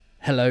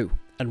Hello,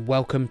 and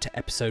welcome to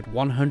episode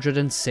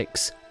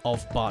 106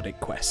 of Bardic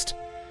Quest.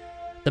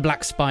 The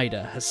Black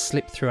Spider has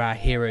slipped through our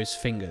heroes'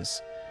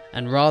 fingers,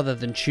 and rather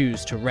than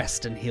choose to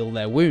rest and heal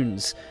their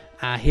wounds,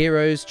 our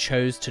heroes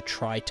chose to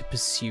try to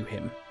pursue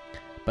him.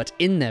 But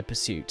in their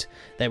pursuit,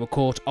 they were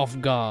caught off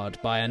guard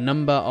by a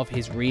number of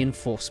his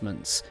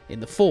reinforcements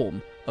in the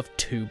form of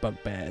 2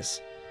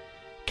 bugbears.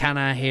 Can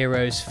our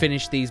heroes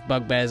finish these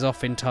bugbears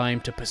off in time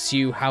to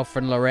pursue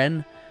Halfrin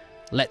Loren?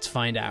 Let's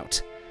find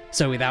out.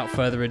 So without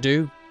further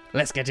ado,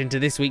 let's get into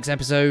this week's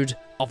episode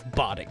of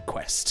Bardic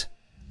Quest.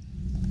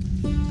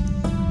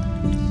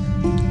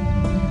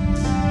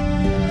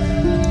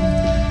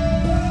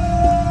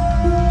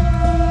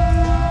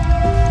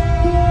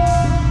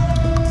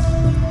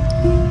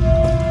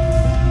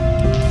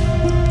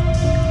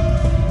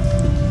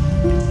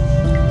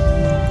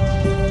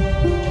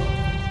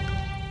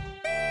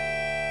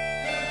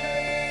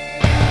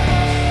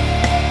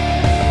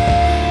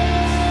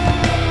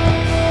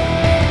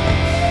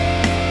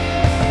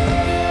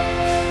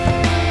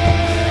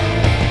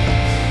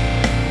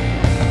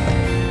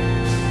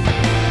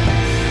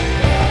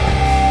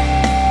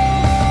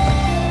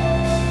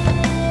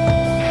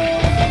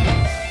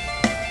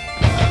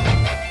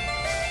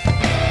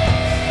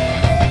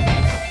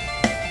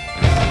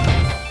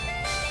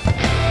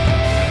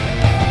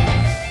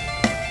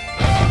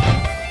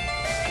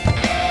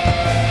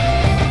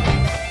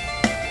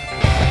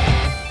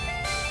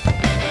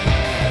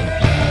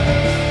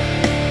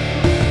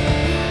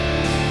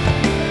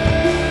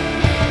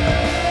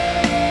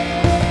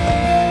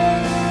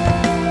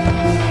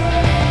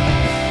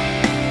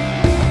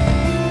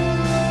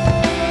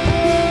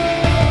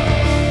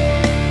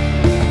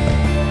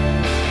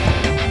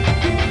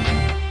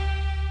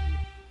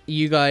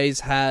 You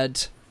guys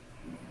had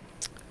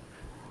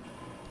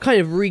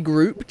kind of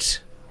regrouped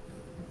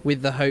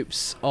with the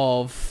hopes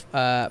of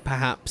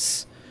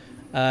perhaps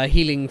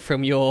healing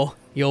from your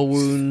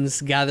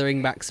wounds,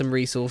 gathering back some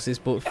resources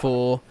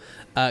before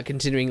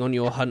continuing on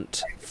your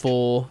hunt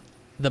for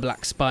the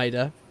Black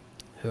Spider,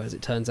 who, as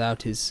it turns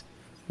out, is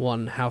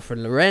one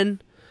Halfrin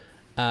Loren,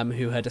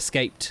 who had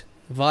escaped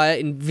via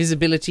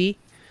invisibility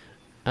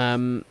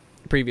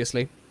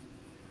previously.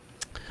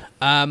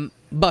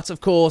 But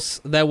of course,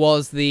 there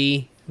was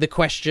the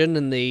question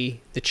and the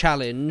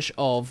challenge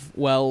of,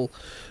 well,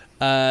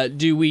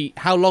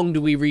 how long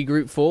do we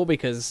regroup for?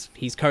 Because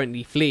he's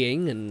currently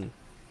fleeing, and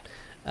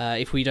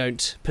if we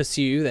don't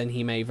pursue, then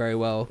he may very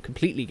well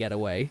completely get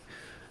away.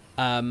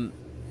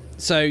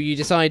 So you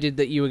decided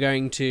that you were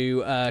going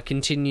to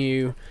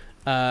continue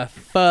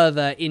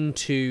further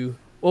into,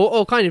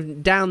 or kind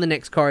of down the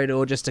next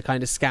corridor, just to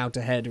kind of scout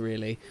ahead,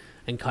 really,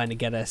 and kind of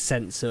get a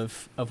sense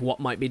of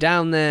what might be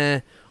down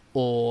there,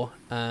 or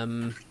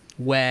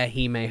where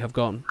he may have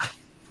gone.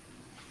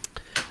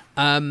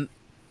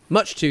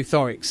 Much to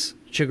Thoric's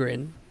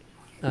chagrin,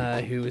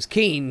 who was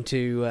keen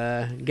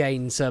to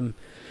gain some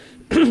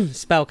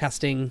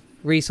spellcasting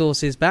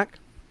resources back.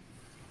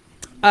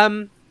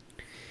 You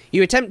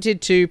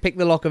attempted to pick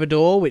the lock of a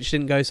door, which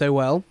didn't go so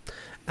well,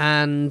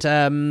 and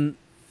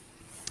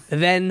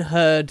then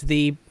heard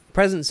the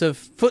presence of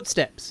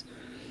footsteps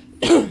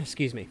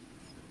excuse me,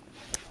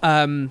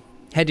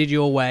 headed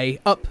your way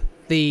up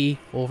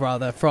or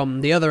rather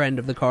from the other end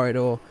of the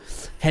corridor,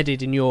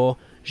 headed in your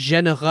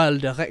general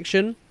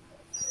direction.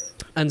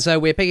 And so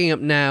we're picking up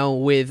now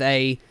with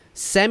a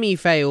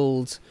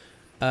semi-failed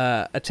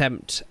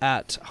attempt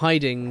at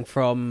hiding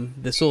from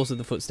the source of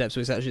the footsteps,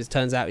 which actually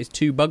turns out is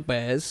 2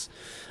 bugbears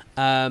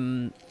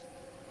coming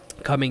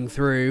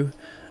through.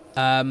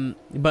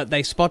 But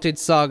they spotted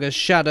Saga's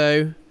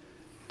shadow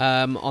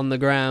on the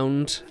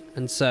ground,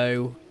 and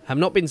so have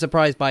not been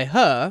surprised by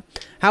her.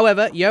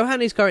 However,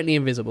 Johan is currently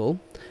invisible,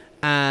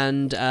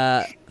 and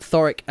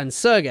Thoric and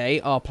Sergei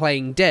are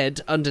playing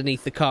dead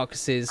underneath the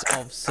carcasses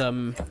of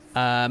some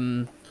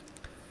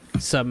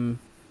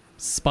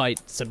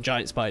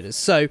giant spiders.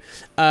 So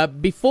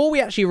before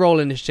we actually roll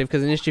initiative,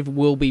 because initiative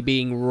will be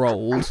being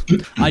rolled,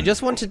 I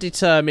just want to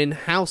determine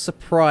how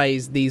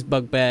surprised these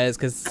bugbears,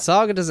 because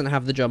Saga doesn't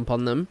have the jump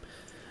on them.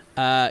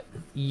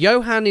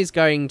 Johan is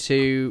going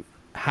to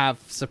have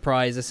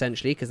surprise,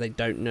 essentially, because they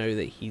don't know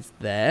that he's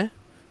there.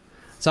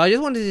 So I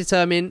just want to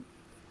determine,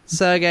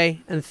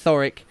 Sergei and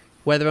Thoric,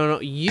 whether or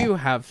not you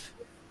have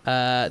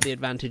the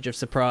advantage of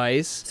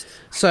surprise.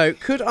 So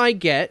could I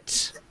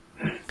get,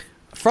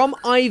 from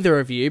either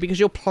of you, because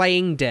you're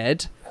playing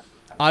dead,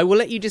 I will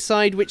let you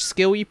decide which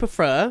skill you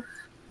prefer,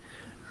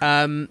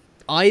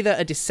 either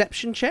a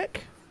deception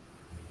check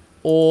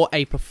or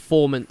a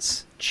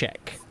performance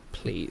check,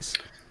 please.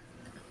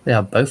 They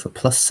are both a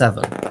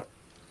 +7.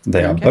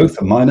 They are both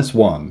a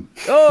 -1.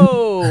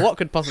 Oh, what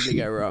could possibly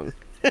go wrong?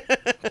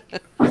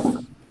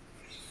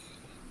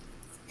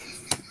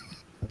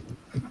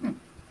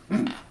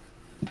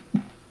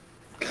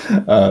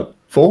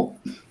 4.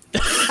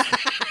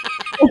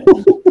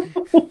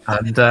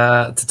 And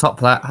to top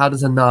that, how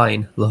does a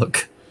 9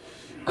 look?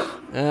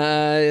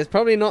 It's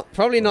probably not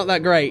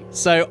that great.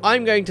 So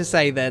I'm going to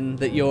say then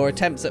that your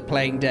attempts at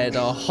playing dead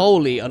are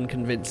wholly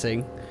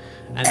unconvincing.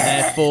 and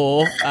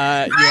therefore you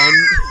are.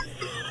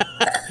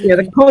 Yeah,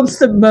 the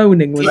constant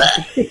moaning was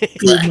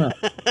too much.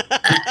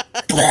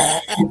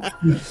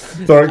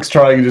 Thoric's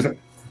trying to just.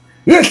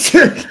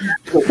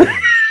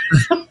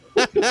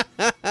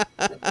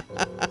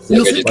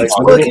 It's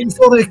working,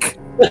 Sonic!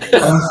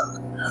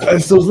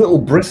 It's those little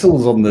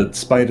bristles on the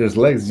spider's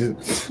legs.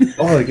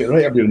 They get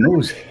right up your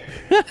nose.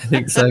 I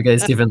think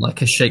Sergei's given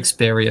like a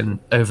Shakespearean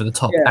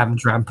over-the-top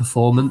Amdram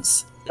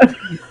performance.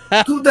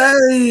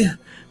 Today,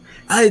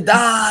 I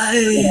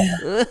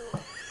die!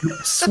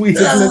 Sweet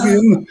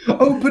oblivion,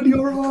 open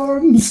your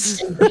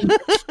arms.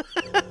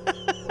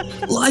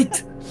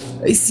 Light!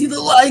 I see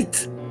the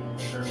light!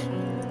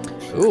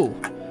 Ooh,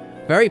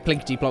 very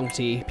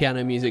plinkety-plonkety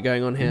piano music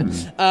going on here.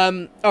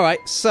 Alright,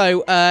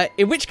 so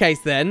in which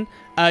case then,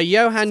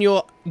 Johan,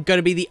 you're going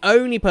to be the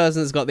only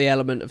person that's got the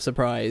element of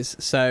surprise.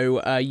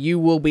 So you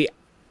will be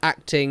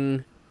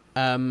acting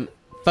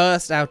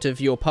first out of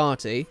your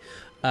party.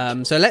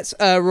 So let's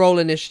roll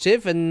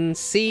initiative and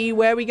see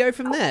where we go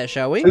from there,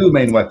 shall we? 2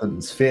 main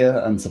weapons, fear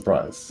and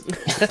surprise.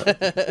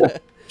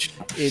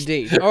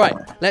 Indeed. Alright,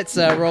 let's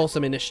roll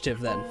some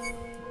initiative then.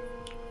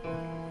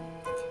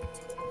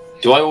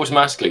 Do I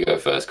automatically go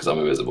first because I'm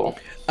invisible?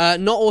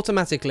 Not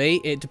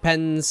automatically. It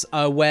depends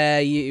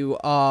where you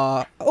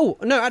are. Oh,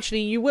 no,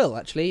 actually, you will,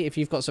 actually, if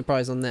you've got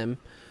surprise on them.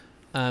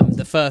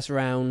 The first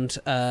round,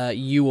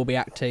 you will be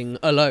acting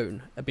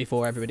alone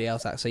before everybody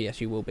else acts. So, yes,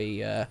 you will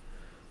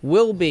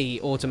be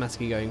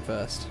automatically going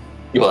first.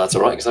 Well, that's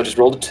all right, because I just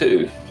rolled a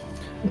 2.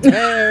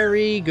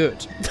 Very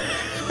good.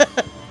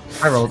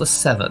 I rolled a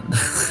 7.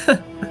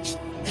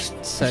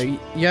 So,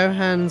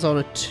 Johan's on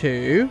a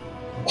 2.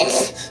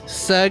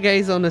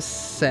 Sergei's on a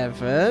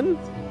 7.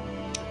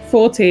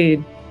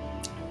 14.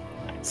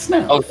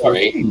 Snap. Oh,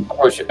 sorry.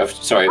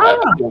 Sorry, I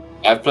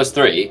have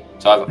 +3,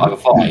 so I have a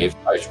 5.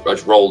 I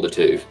just rolled a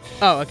 2.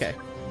 Oh, okay.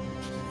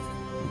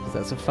 So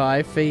that's a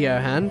 5 for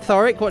Johan.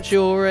 Thoric, what's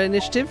your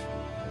initiative?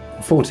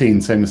 14,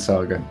 same as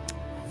Saga.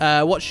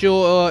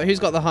 Who's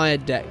got the higher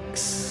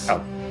dex? Oh.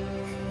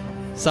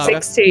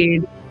 Saga.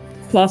 16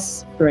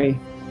 plus 3.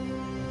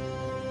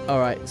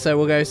 Alright, so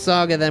we'll go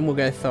Saga, then we'll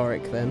go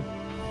Thoric then.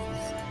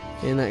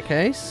 In that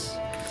case.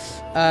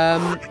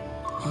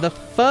 The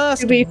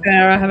first... To be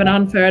fair, I have an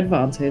unfair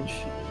advantage.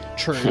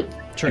 True.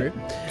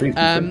 Please,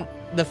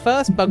 The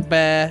first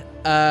bugbear...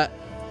 I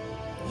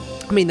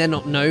mean, they're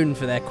not known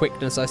for their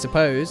quickness, I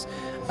suppose.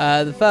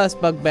 The first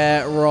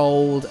bugbear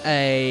rolled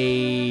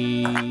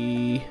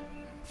a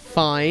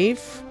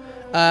 5.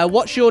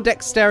 What's your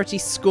dexterity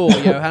score,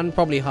 Johan?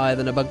 Probably higher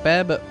than a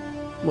bugbear, but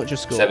what's your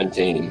score?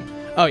 17.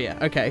 Oh, yeah,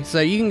 okay. So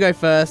you can go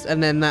first,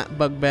 and then that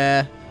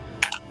bugbear...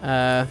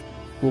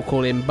 we'll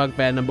call him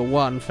bugbear number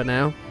 1 for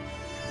now.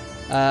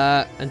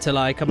 Until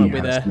I come up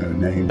with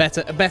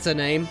a better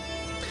name.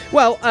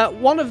 Well,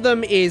 one of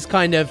them is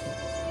kind of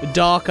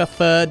darker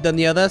furred than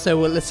the other. So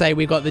let's say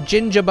we've got the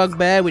ginger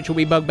bugbear, which will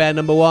be bugbear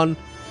number 1.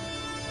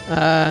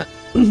 And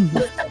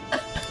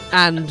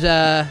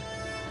the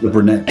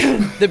brunette.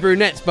 the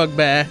brunette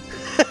bugbear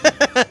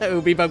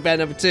will be bugbear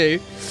number 2.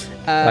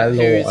 My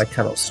lord, I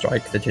cannot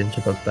strike the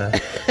ginger bugbear.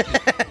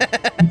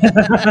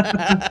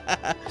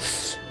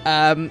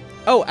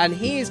 And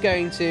he is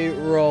going to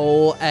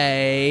roll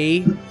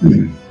a...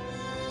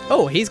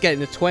 Oh, he's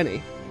getting a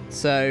 20.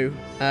 So,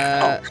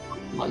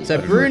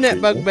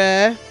 brunette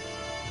bugbear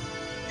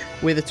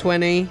with a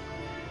 20.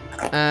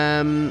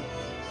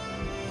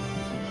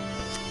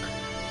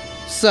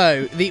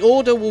 So, the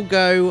order will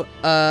go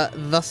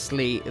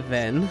thusly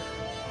then.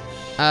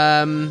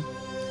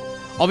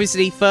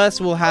 Obviously, first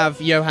we'll have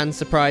Johan's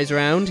surprise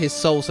round, his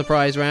sole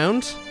surprise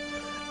round,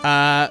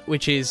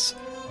 which is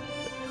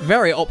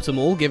very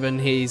optimal given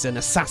he's an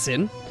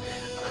assassin.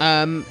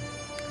 Then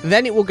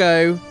it will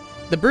go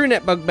the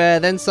brunette bugbear,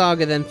 then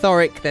Saga, then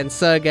Thoric, then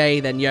Sergei,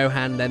 then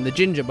Johan, then the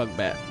ginger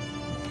bugbear.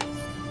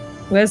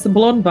 Where's the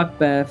blonde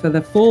bugbear for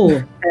the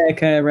full hair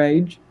care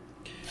range?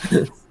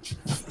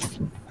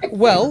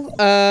 Well,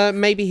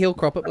 maybe he'll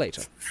crop up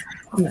later.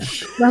 No,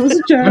 that was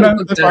a joke.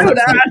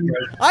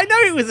 I know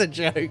it was a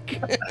joke.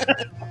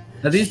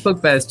 Are these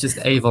bugbears just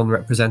Avon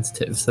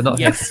representatives? They're not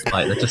here to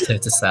fight, they're just here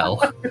to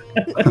sell.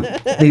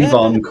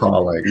 Avon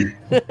calling.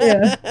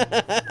 Yeah.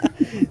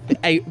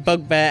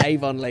 Bugbear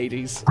Avon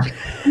ladies.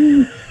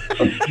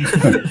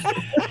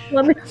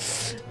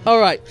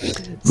 Alright,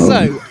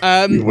 so...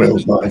 You will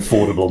buy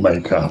affordable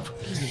makeup.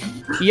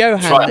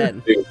 Johan,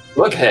 then.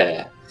 Look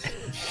here.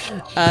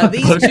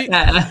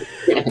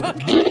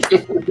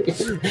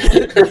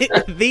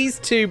 These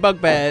two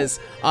bugbears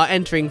are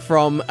entering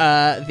from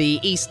the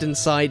eastern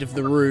side of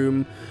the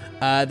room.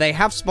 They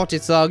have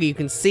spotted Saga. You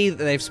can see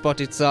that they've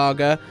spotted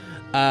Saga,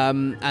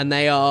 and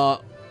they are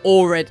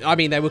already... I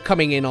mean, they were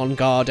coming in on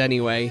guard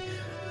anyway,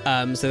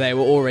 so they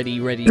were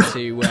already ready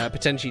to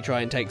potentially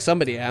try and take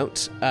somebody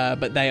out,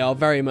 but they are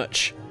very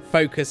much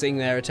focusing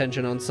their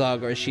attention on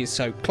Saga as she's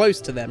so close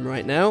to them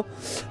right now.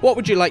 What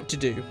would you like to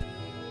do?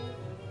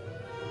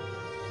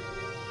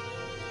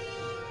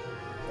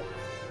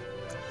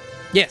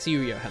 Yes, you,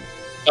 Johan.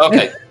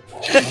 Okay.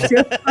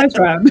 Nice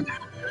round.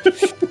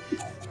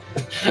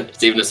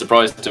 It's even a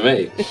surprise to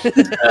me.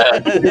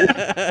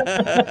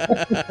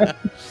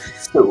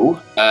 So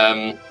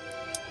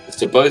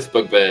both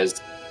bugbears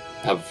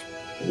have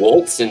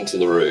waltzed into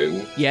the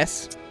room,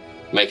 Yes.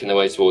 making their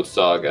way towards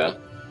Saga.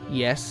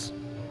 Yes.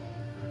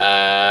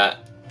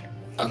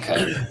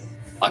 Okay.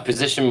 I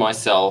position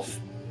myself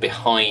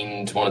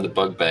behind one of the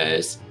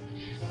bugbears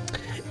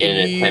in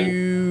an attempt.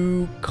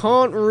 You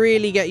can't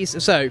really get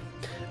used. So,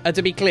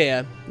 to be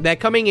clear, they're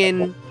coming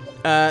in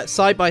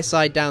side by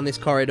side down this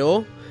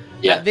corridor.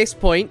 Yeah. At this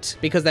point,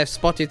 because they've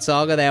spotted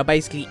Saga, they are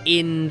basically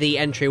in the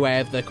entryway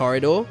of the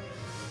corridor,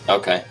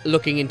 Okay.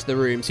 looking into the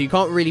room. So you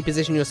can't really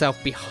position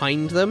yourself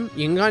behind them.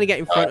 You can kind of get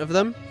in front of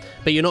them,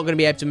 but you're not going to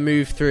be able to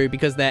move through,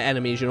 because they're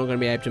enemies, you're not going to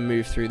be able to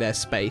move through their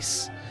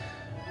space.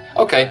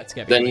 Okay. to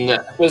get Then it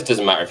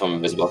doesn't matter if I'm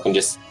invisible. I can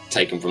just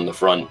take them from the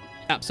front.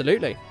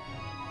 Absolutely.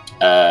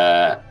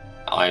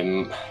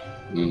 I'm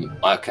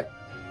okay.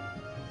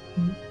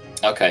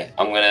 Okay,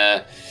 I'm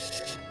gonna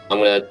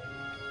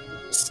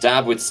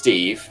stab with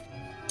Steve,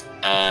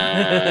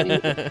 and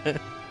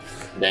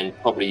then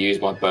probably use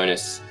my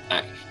bonus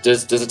act.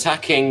 Does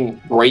attacking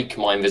break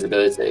my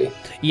invisibility?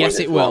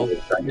 Yes, it will.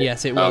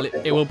 Yes, it will. Okay,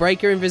 It will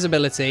break your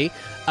invisibility,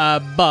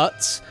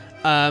 but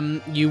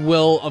you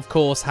will, of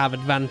course, have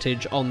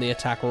advantage on the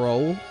attack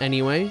roll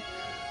anyway.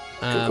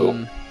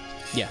 Cool.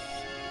 Yeah.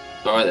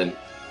 All right then.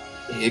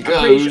 Here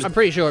goes. I'm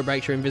pretty sure it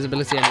breaks your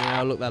invisibility anyway.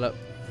 I'll look that up.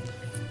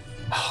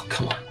 Oh,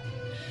 come on.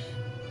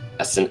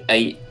 That's an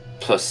 8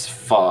 plus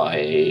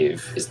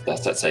 5.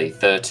 That's a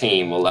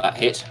 13. Will that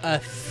hit?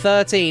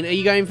 13. Are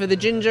you going for the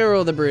ginger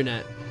or the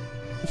brunette?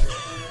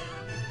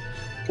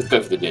 Let's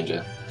go for the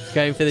ginger.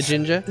 Going for the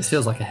ginger? This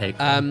feels like a hate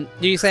crime.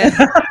 You said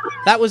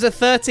that was a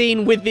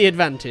 13 with the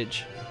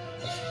advantage.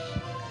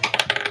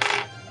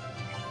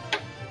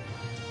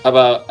 How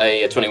about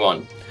a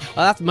 21? Oh,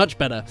 that's much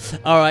better.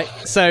 All right,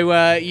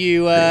 so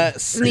you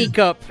sneak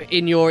up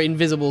in your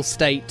invisible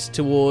state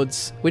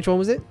towards... Which one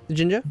was it? The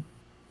ginger?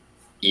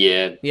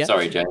 Yeah.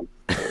 Sorry, James.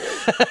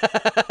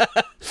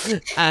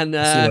 And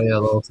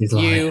you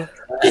you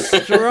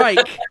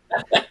strike.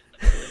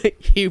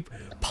 You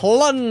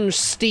plunge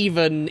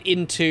Stephen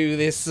into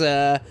this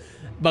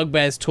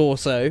bugbear's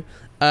torso.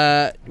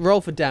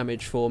 Roll for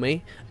damage for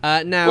me.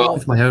 Now,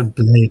 with my own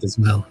blade as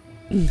well.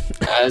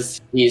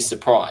 As he is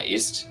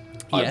surprised,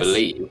 I Yes.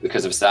 believe,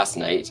 because of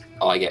Assassinate,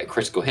 I get a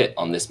critical hit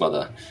on this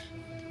mother.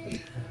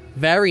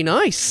 very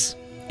nice.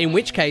 In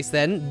which case,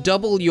 then,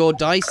 double your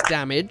dice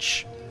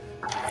damage.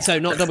 So,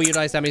 not double your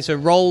dice damage, so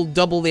roll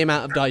double the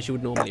amount of dice you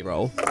would normally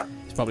roll.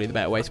 It's probably the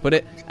better way to put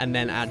it. And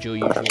then add your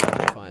usual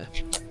modifier.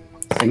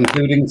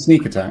 Including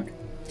sneak attack.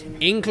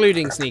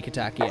 Including sneak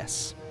attack,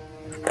 yes.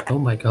 Oh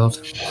my god.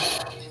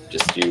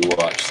 Just you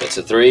watch. That's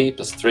a 3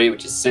 plus 3,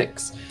 which is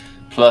 6,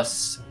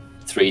 plus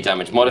 3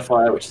 damage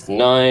modifier, which is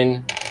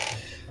 9,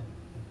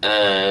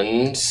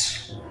 and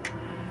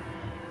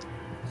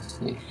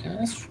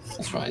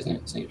that's right, isn't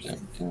it? Sneak attack.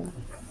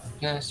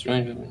 Yes,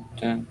 range of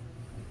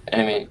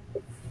enemy.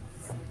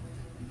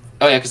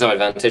 Oh yeah, because I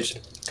have advantage.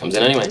 Comes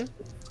in anyway.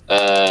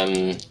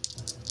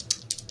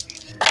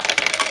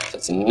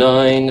 That's a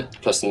 9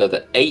 plus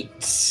another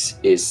 8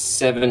 is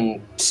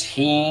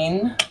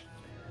 17.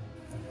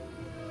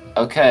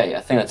 Okay,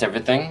 I think that's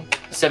everything.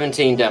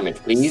 17 damage,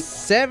 please.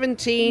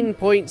 17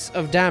 points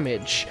of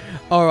damage.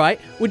 Alright,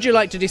 would you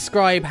like to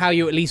describe how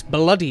you at least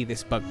bloody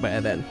this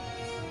bugbear then?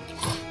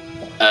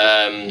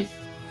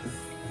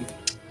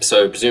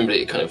 So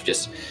presumably it kind of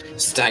just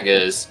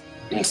staggers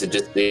into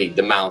just the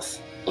mouth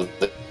of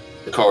the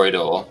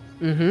corridor.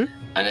 Mm-hmm.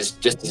 And it's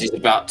just as he's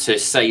about to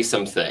say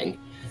something,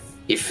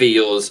 he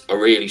feels a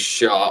really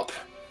sharp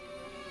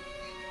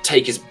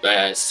take his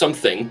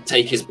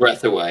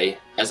breath away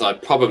as I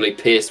probably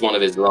pierced one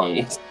of his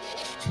lungs.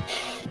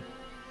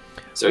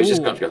 So he's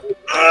just kind of go,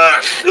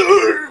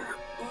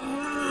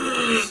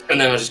 and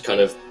then I just kind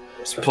of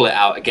pull it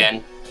out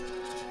again,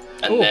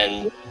 and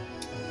then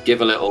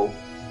give a little,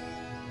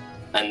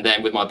 and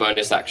then with my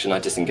bonus action I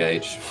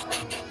disengage.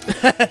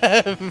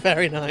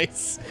 Very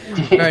nice.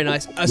 Very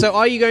nice. So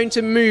are you going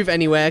to move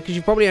anywhere? Because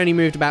you've probably only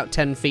moved about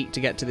 10 feet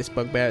to get to this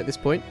bugbear at this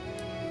point.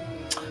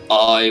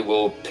 I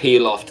will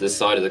peel off to the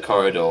side of the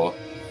corridor,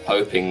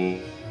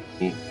 hoping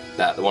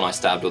that the one I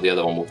stabbed or the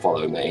other one will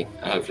follow me,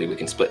 and hopefully we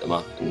can split them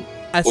up.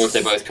 Or if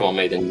they both come on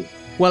me, then...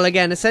 Well,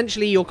 again,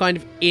 essentially you're kind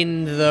of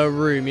in the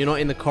room. You're not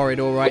in the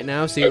corridor right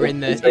now, so you're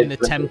in the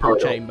temple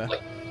chamber.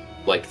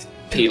 Like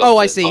peel off. Oh,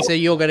 I see. So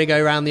you're going to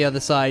go around the other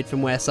side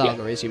from where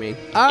Saga is, you mean?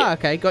 Ah,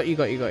 okay. Got you.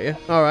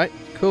 All right.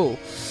 Cool.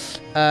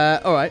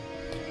 All right.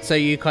 So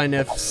you kind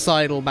of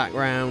sidle back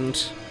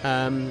round.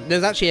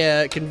 There's actually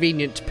a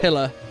convenient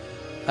pillar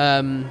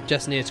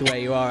just near to where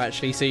you are,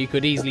 actually, so you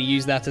could easily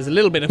use that as a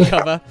little bit of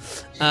cover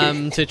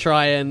to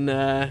try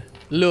and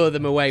lure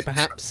them away,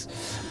 perhaps.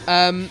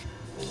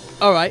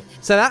 All right.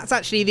 So that's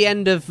actually the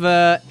end of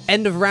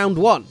round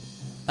one,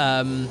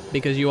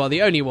 because you are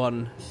the only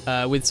one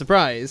with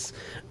surprise.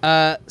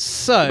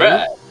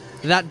 So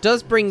that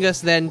does bring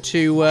us then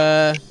to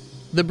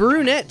the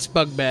brunette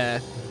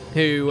bugbear,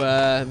 who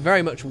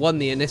very much won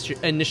the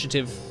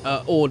initiative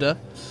order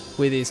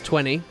with his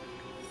 20.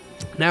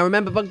 Now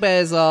remember,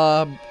 bugbears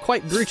are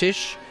quite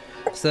brutish,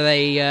 so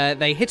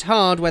they hit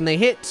hard when they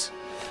hit,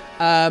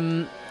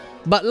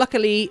 but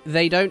luckily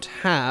they don't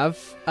have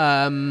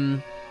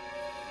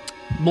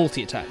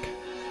multi-attack,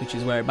 which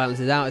is where it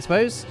balances out, I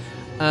suppose.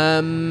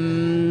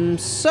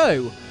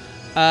 So,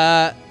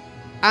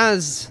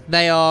 as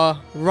they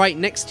are right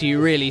next to you,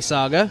 really,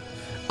 Saga,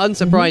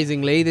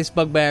 unsurprisingly, this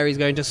bugbear is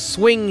going to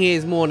swing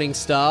his Morning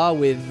Star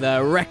with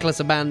reckless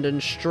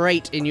abandon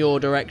straight in your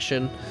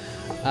direction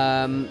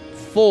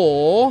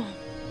for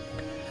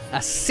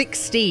a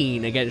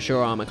 16 against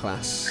your armor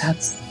class.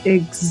 That's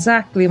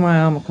exactly my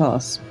armor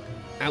class.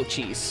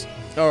 Ouchies.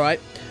 All right.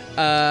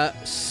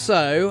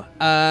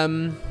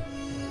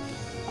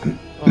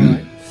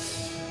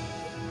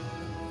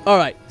 All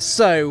right.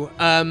 So,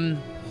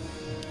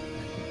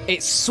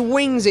 it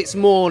swings its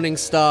Morning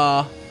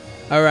Star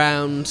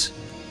around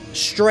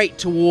straight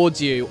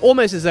towards you,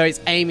 almost as though it's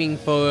aiming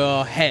for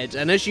your head.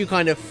 And as you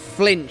kind of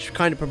flinch,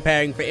 kind of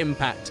preparing for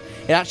impact,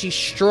 it actually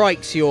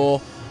strikes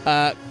your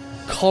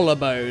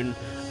collarbone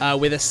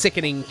with a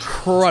sickening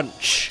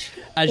crunch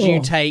as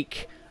you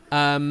take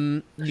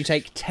 10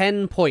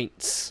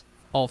 points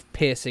of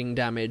piercing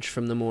damage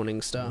from the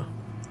Morning Star.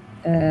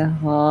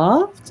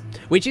 Halved?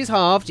 Which is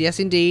halved, yes,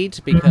 indeed,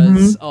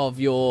 because of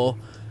your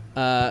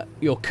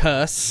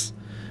curse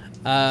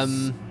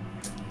of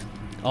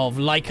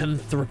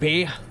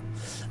lycanthropy.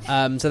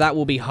 So that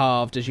will be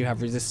halved as you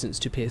have resistance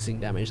to piercing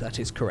damage. That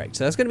is correct.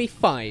 So that's going to be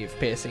 5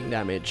 piercing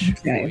damage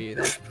for you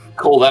then.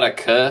 Call that a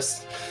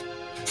curse?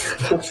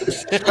 This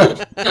is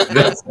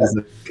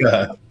a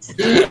curse.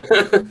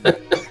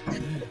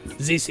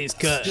 This is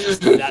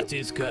cursed. That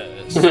is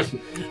cursed.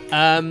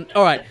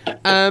 All right.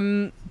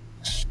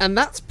 And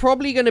that's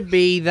probably going to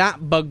be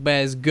that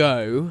bugbear's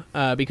go,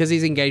 because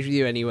he's engaged with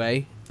you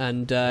anyway.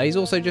 And he's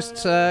also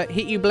just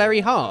hit you very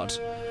hard.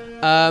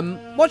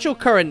 What's your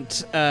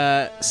current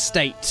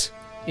state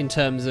in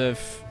terms of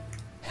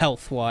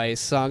health-wise,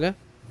 Saga?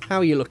 How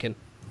are you looking?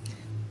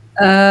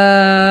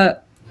 Half.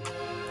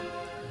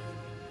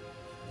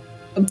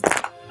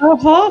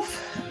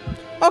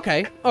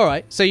 Okay, all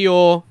right. So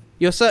you're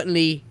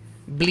certainly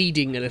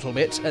bleeding a little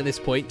bit at this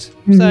point.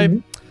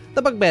 So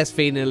the bugbear's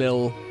feeling a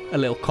little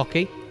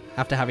cocky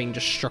after having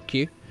just struck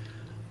you,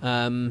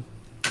 and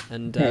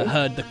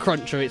heard the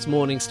crunch of its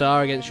Morning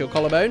Star against your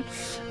collarbone.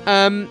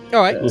 All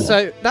right,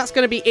 so that's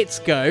going to be its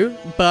go,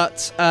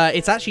 but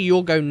it's actually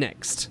your go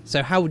next.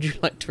 So how would you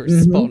like to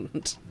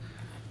respond?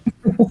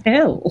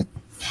 Well,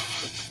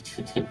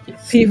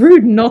 be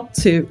rude not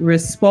to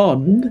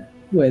respond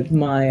with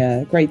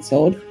my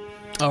greatsword.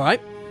 All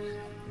right.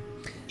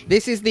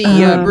 This is the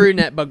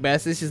brunette bugbear.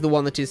 So this is the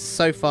one that is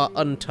so far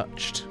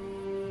untouched.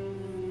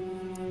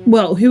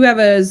 Well,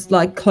 whoever's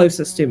like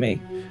closest to me.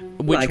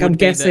 Which like I'm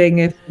guessing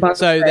if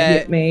bugbear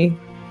hit me.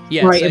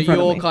 Yeah, right so in front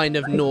of you're me. kind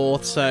of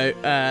north, so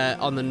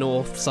on the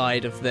north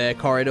side of the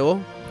corridor.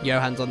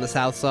 Johan's on the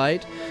south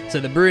side. So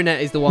the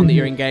brunette is the one that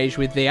you're engaged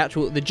with.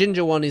 The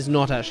ginger one is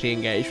not actually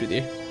engaged with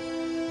you.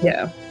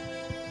 Yeah.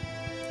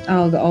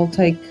 I'll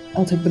take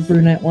the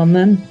brunette one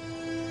then.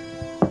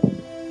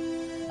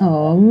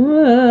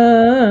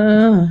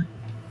 Oh,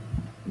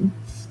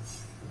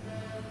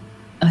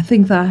 I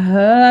think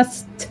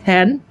that's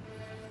 10.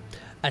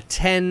 A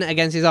 10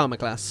 against his armor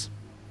class.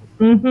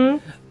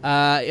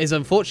 Is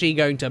unfortunately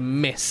going to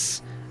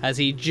miss as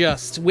he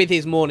just, with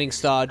his Morning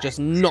Star, just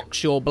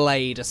knocks your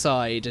blade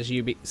aside as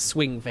you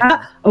swing for him.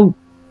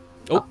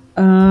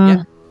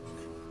 Yeah.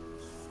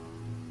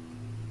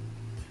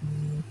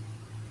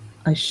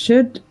 I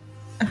should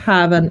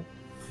have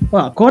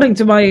well, according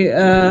to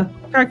my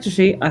character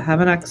sheet, I have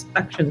an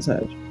action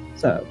surge.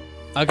 So,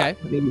 Okay.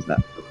 let me use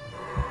that.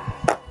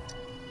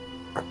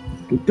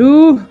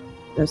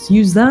 Let's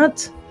use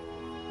that.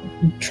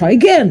 Try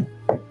again.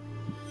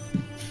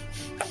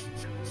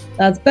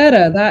 That's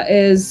better. That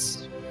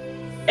is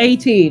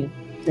 18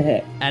 to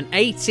hit. An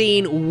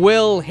 18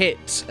 will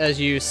hit as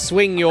you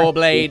swing your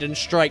blade and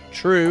strike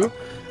true.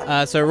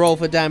 So roll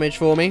for damage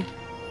for me.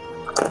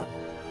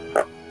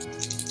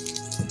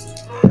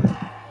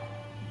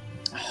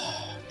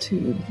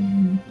 2,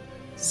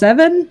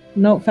 7?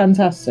 Not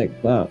fantastic,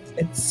 but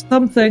it's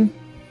something.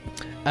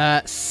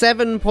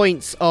 7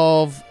 points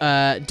of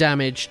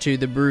damage to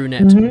the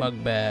brunette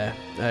bugbear.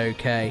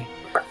 Okay.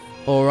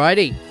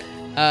 Alrighty.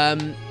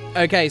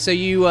 Okay, so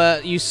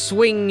you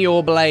swing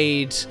your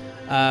blade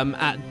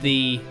at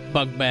the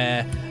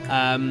bugbear,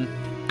 and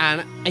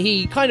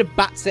he kind of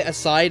bats it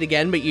aside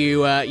again, but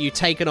you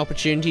take an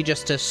opportunity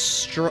just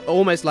to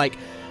almost like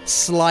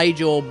slide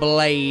your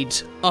blade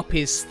up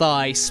his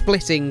thigh,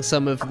 splitting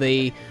some of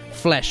the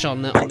flesh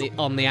on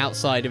the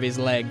outside of his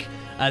leg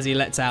as he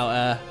lets out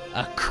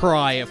a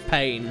cry of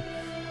pain.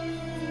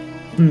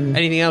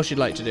 Anything else you'd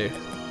like to do?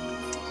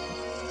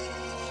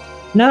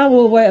 No,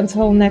 we'll wait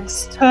until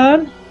next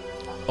turn.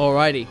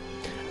 Alrighty.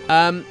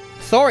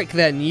 Thoric,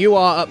 then, you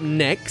are up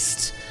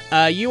next.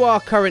 You are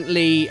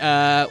currently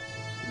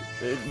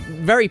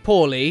very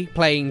poorly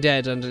playing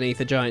dead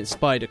underneath a giant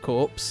spider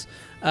corpse.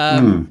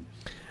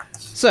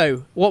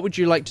 So, what would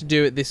you like to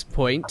do at this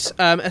point?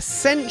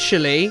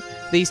 Essentially,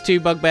 these two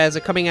bugbears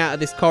are coming out of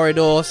this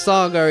corridor.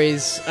 Saga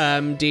is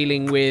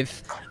dealing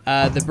with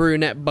the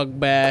brunette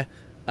bugbear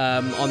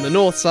on the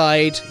north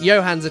side.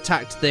 Johann's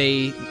attacked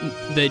the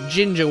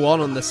ginger one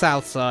on the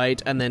south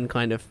side, and then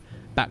kind of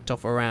backed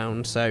off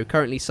around. So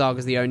currently,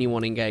 Saga's the only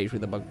one engaged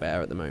with the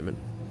bugbear at the moment.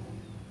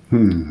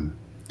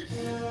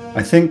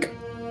 I think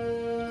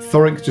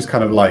Thoric just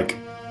kind of like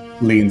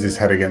leans his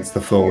head against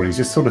the floor and he's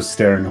just sort of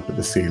staring up at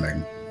the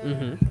ceiling.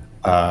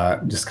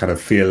 Just kind of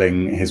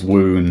feeling his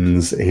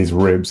wounds. His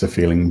ribs are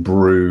feeling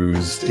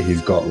bruised.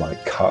 He's got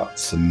like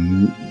cuts,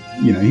 and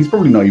you know he's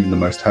probably not even the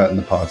most hurt in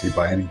the party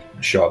by any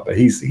shot, but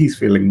he's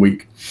feeling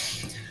weak.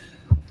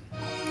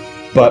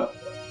 But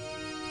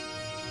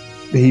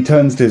he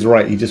turns to his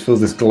right. He just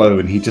feels this glow,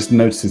 and he just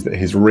notices that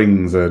his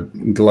rings are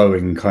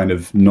glowing, kind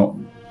of not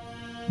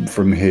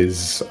from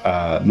his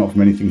not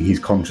from anything he's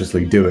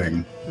consciously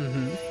doing.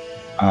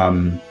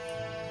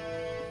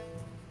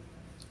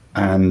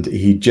 And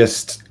he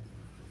just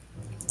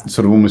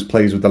sort of almost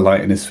plays with the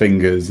light in his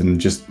fingers and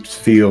just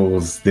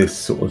feels this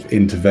sort of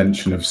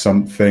intervention of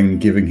something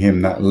giving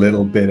him that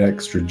little bit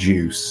extra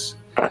juice.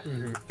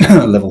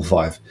 Level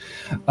 5.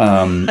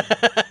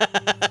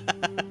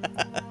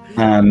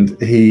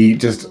 And he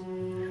just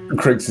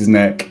cricks his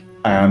neck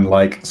and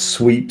like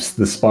sweeps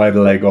the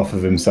spider leg off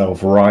of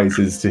himself,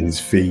 rises to his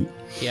feet.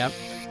 Yep.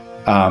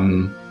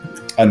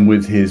 And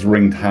with his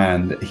ringed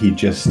hand, he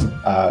just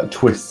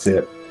twists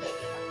it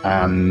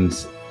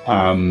and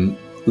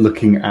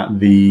looking at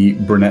the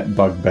brunette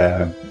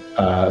bugbear,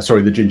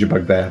 the ginger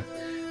bugbear,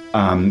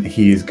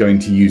 he is going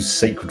to use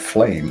Sacred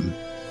Flame.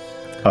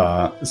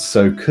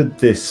 So could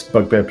this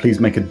bugbear please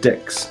make a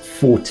Dex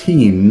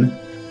 14,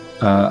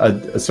 a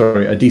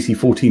DC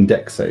 14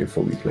 Dex save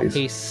for me, please?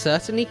 He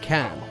certainly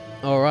can.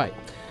 All right.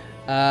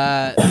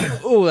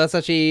 Oh, that's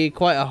actually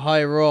quite a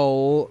high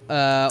roll.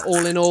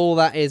 All in all,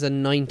 that is a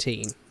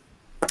 19.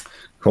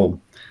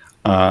 Cool.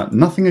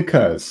 Nothing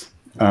occurs.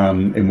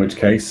 In which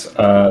case,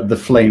 the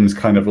flames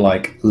kind of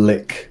like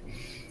lick.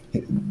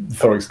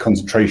 Thoric's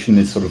concentration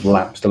is sort of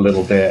lapsed a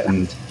little bit,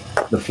 and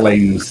the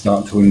flames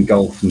start to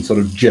engulf and sort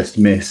of just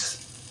miss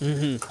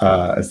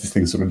as this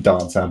thing sort of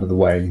darts out of the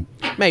way.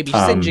 Maybe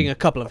singeing a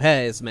couple of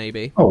hairs,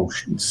 maybe. Oh,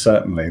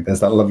 certainly.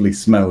 There's that lovely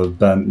smell of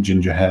burnt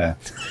ginger hair.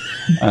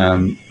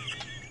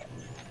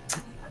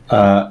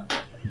 But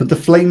the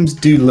flames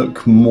do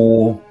look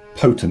more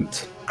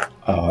potent,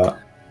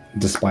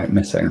 despite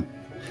missing.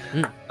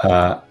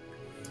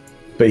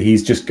 But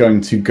he's just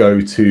going to go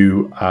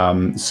to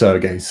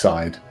Sergei's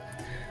side,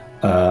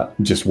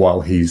 just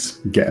while he's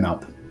getting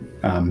up,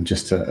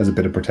 as a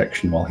bit of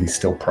protection while he's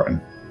still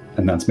prone.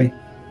 And that's me.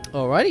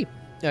 Alrighty.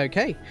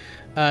 Okay.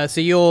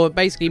 So you're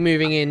basically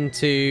moving in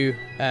to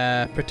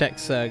protect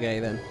Sergei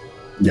then?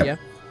 Yep. Yeah?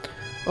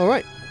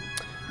 Alright.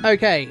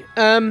 Okay.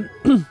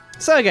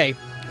 Sergei,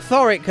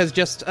 Thoric has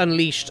just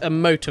unleashed a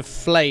mote of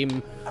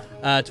flame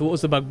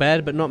towards the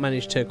bugbear, but not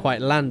managed to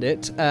quite land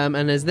it,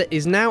 and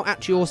is now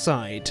at your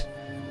side.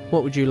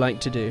 What would you like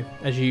to do,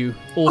 as you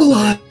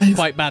also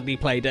quite badly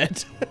play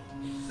dead?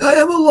 I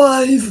am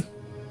alive!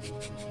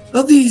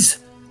 Are these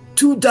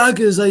two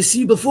daggers I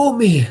see before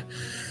me?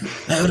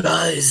 I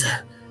rise.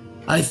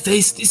 I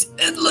face this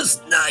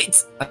endless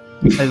night.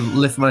 I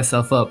lift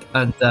myself up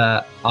and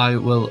I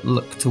will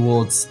look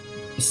towards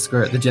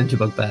the ginger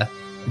bugbear.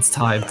 It's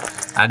time.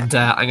 And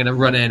I'm going to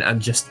run in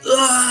and just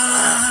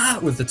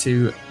with the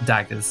two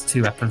daggers,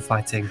 2-weapon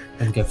fighting,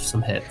 and go for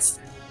some hits.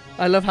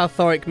 I love how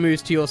Thoric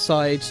moves to your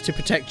side to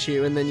protect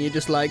you, and then you're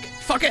just like,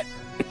 fuck it!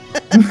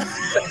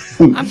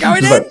 I'm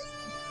going in!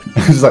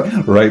 It's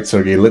like, right,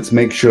 Sergei, let's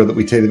make sure that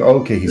we take them.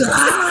 Okay, he's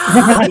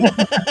gone.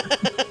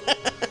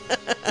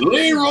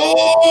 Leroy!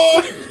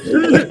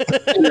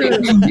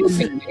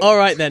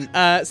 Alright then,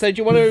 so do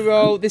you want to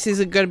roll? This is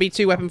going to be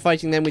 2-weapon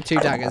fighting then with 2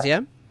 daggers,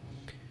 yeah?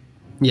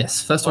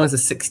 Yes, first one is a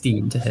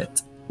 16 to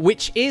hit.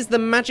 Which is the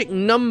magic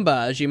number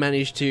as you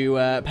manage to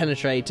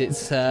penetrate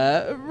its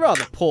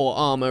rather poor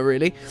armor,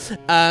 really.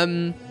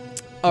 Alright.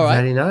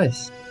 Very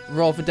nice.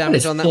 Roll for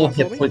damage on that one.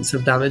 4 hit points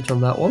of damage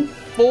on that one.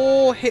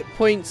 4 hit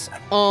points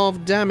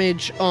of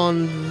damage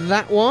on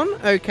that one.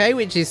 Okay,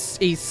 which is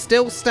he's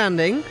still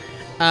standing.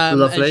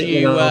 Lovely. As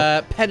you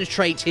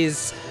penetrate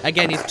his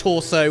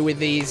torso with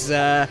these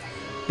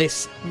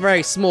this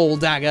very small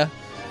dagger,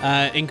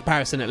 in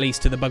comparison at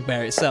least to the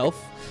bugbear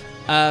itself.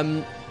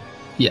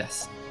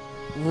 Yes.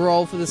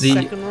 Roll for the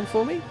second one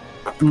for me.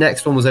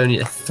 Next one was only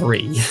a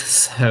 3,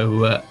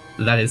 so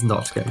that is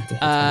not going to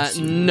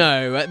hit.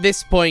 No, at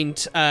this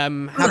point,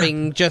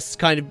 having just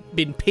kind of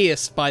been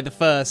pierced by the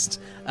first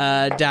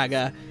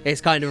dagger, it's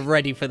kind of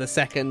ready for the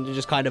second and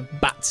just kind of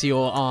bats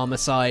your arm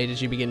aside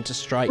as you begin to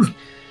strike.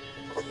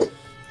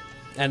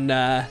 And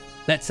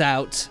lets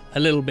out a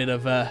little bit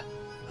of a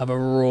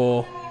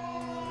roar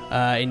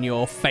in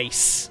your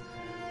face.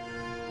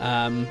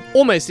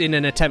 Almost in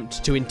an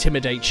attempt to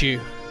intimidate you.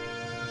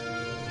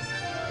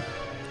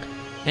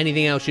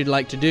 Anything else you'd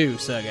like to do,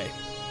 Sergei?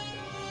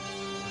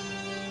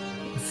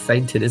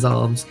 Faint in his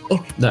arms.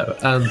 Oh, no.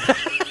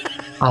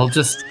 I'll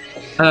just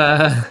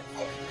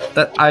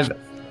I'm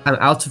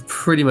out of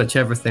pretty much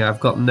everything. I've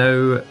got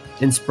no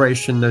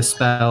inspiration, no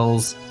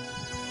spells.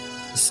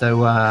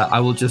 So I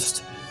will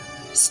just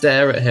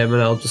stare at him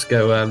and I'll just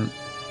go,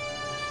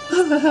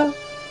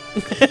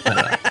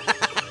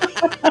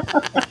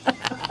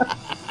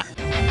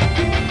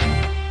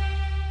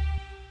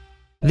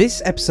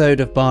 This episode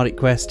of Bardic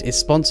Quest is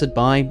sponsored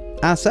by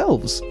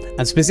ourselves,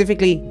 and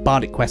specifically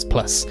Bardic Quest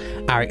Plus,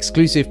 our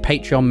exclusive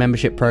Patreon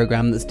membership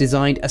program that's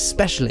designed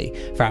especially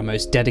for our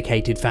most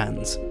dedicated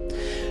fans.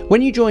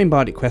 When you join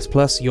Bardic Quest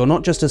Plus, you're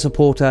not just a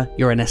supporter,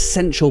 you're an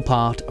essential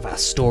part of our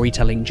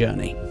storytelling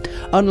journey.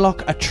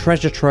 Unlock a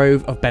treasure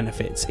trove of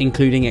benefits,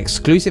 including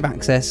exclusive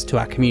access to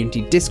our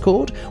community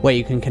Discord, where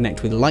you can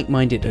connect with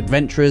like-minded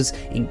adventurers,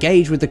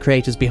 engage with the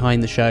creators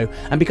behind the show,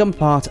 and become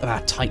part of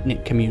our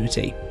tight-knit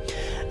community.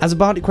 As a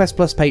Bardic Quest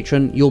Plus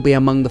patron, you'll be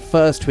among the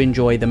first to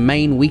enjoy the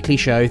main weekly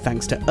show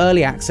thanks to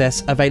early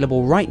access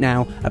available right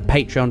now at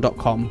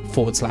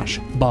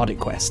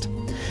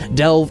patreon.com/BardicQuest.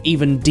 Delve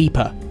even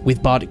deeper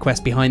with Bardic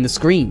Quest Behind the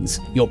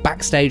Screens, your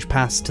backstage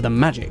pass to the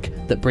magic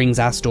that brings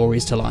our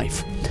stories to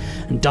life.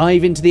 And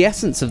dive into the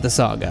essence of the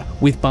saga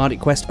with Bardic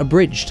Quest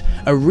Abridged,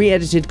 a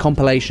re-edited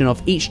compilation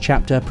of each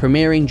chapter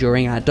premiering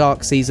during our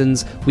dark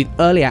seasons with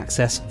early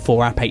access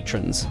for our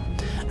patrons.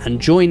 And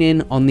join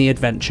in on the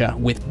adventure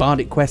with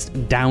Bardic Quest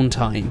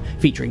Downtime,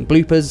 featuring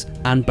bloopers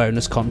and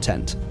bonus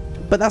content.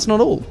 But that's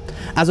not all.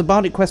 As a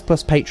Bardic Quest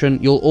Plus patron,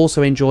 you'll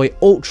also enjoy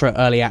ultra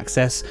early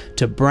access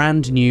to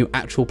brand new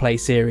actual play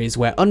series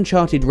where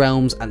uncharted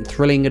realms and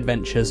thrilling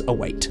adventures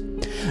await.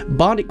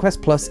 Bardic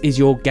Quest Plus is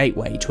your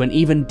gateway to an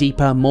even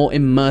deeper, more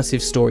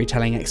immersive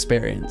storytelling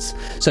experience.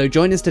 So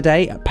join us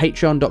today at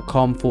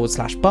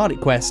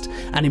patreon.com/BardicQuest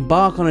and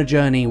embark on a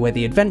journey where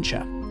the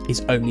adventure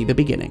is only the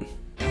beginning.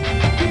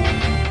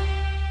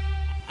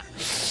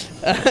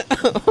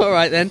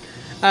 Alright then.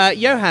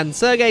 Johan,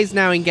 Sergei's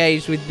now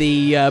engaged with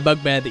the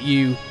bugbear that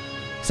you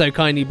so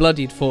kindly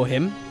bloodied for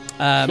him.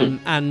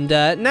 And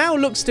now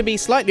looks to be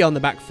slightly on the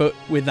back foot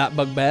with that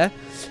bugbear.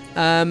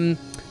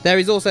 There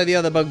is also the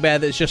other bugbear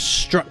that's just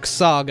struck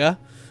Saga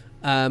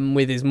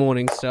with his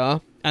Morning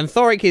Star. And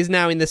Thoric is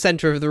now in the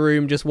centre of the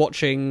room just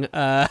watching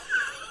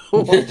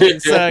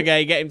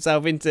Sergei get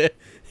himself into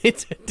a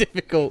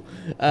difficult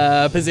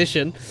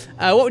position.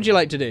 What would you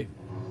like to do?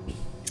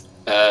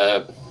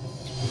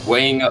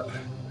 Weighing up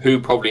who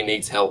probably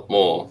needs help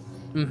more,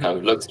 kind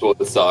of looks towards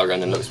the Saga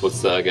and then looks towards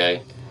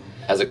Sergei.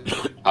 I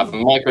have a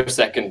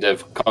microsecond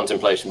of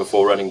contemplation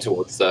before running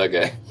towards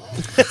Sergei.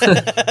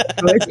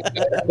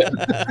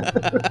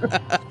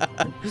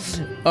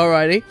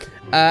 Alrighty.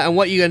 And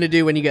what are you going to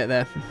do when you get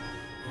there?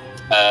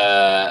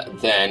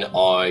 Then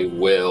I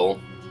will.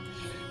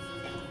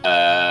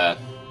 I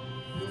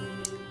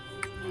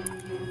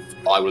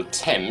will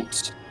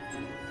attempt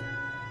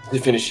to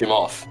finish him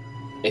off.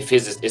 If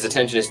his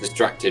attention is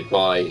distracted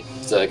by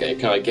Sergei,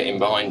 can I get in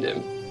behind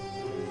him?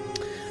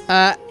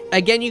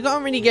 Again, you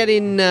can't really get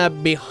in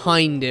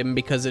behind him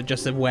because of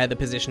just where the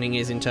positioning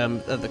is in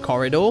terms of the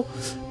corridor.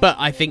 But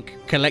I think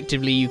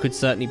collectively you could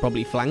certainly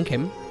probably flank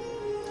him.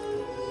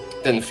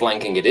 Then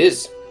flanking it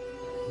is.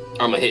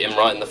 I'm going to hit him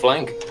right in the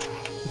flank.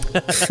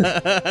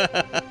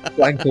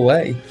 flank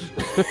away.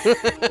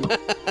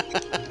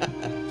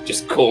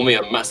 Just call me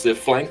a massive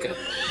flanker.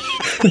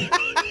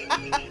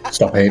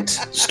 Stop it.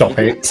 Stop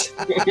it.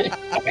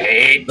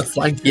 The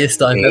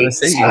flankiest I've ever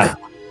seen.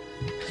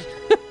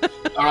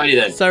 Alrighty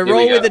then. So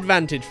roll with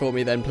advantage for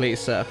me then, please,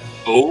 sir.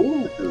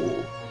 Oh,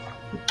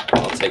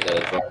 I'll take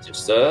that advantage,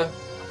 sir.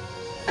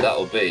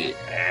 That'll be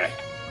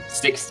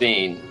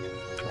 16.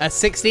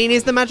 16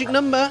 is the magic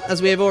number,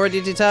 as we have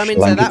already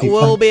determined, so that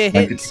will be a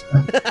hit.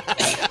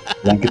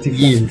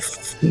 You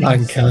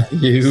flanker,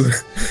 you.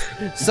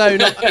 So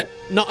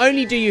not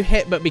only do you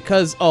hit, but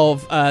because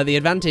of the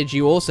advantage,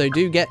 you also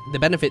do get the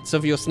benefits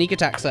of your sneak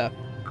attack, sir.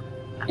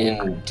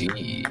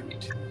 Indeed.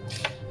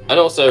 And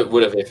also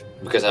would have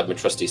because I have my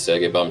trusty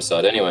Sergei by my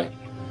side anyway.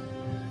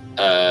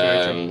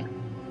 So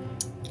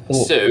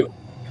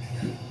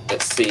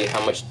let's see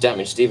how much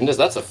damage Stephen does.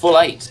 That's a full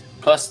 8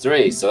 plus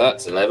 3, so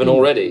that's 11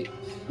 already.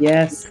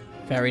 Yes.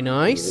 Very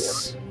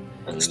nice.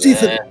 And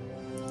Stephen,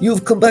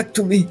 you've come back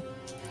to me.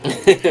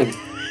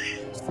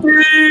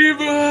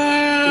 Stephen!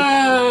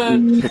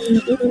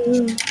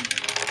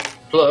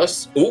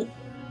 Plus,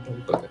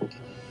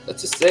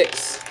 that's a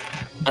 6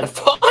 and a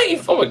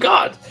 5. Oh my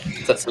god, so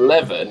that's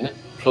 11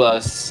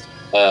 plus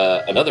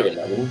another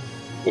 11,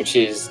 which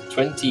is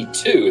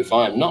 22, if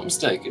I am not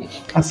mistaken.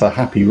 That's a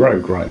happy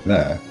rogue right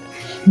there.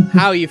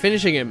 How are you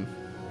finishing him?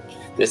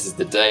 This is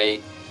the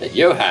day that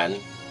Johan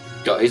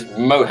got his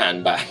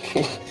Mohan back.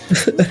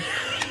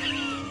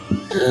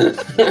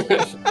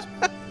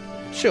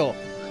 Sure.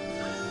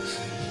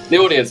 The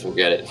audience will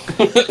get it.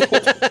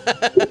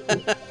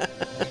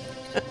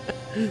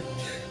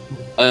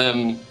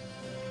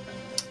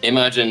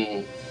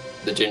 Imagine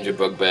the ginger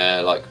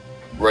bugbear like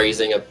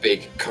raising a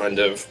big kind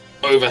of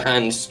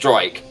overhand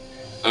strike,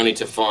 only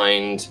to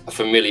find a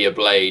familiar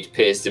blade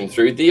pierce him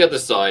through the other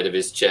side of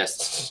his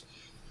chest,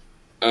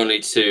 only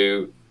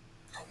to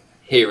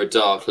hear a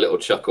dark little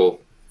chuckle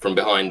from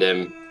behind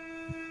him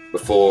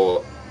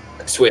before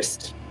a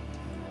twist,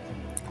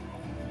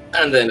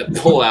 and then a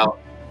pull out,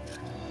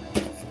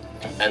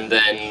 and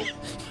then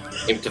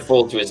him to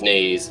fall to his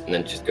knees, and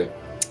then just go.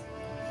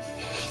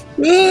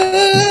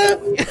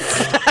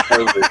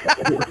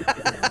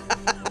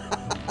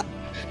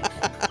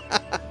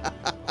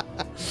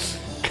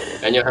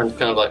 And your hand's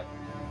kind of like,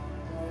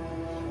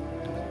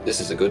 this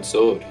is a good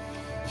sword.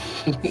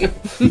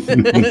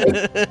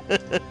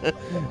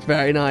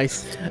 Very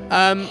nice.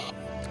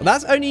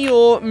 That's only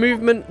your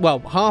movement, well,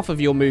 half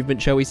of your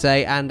movement, shall we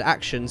say, and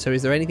action. So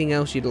is there anything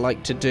else you'd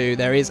like to do?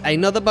 There is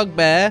another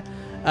bugbear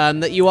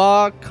that you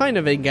are kind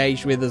of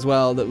engaged with as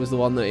well. That was the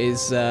one that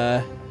is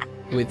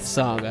with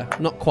Saga.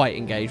 Not quite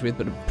engaged with,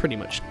 but pretty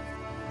much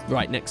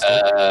right next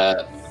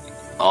to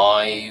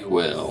I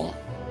will...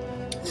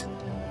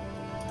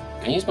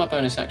 Can I use my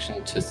bonus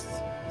action to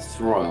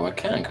throw? I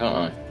can,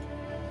 can't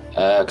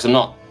I? Because I'm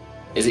not...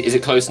 Is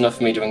it close enough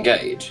for me to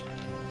engage?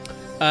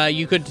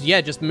 You could,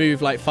 just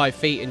move like 5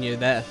 feet and you're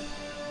there.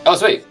 Oh,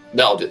 sweet.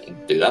 No, I'll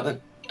do that then.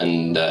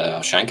 And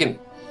I'll shank him.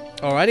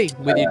 Alrighty,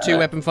 with your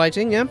 2-weapon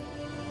fighting, yeah?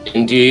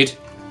 Indeed.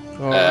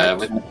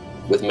 Alright.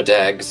 With my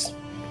dags.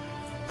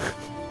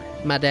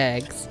 My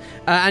dags.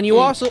 And you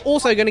are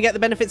also going to get the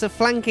benefits of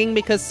flanking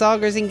because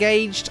Saga is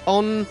engaged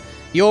on...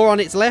 You're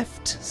on its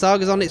left,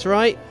 Saga's on its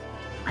right.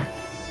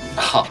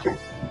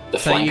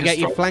 So you get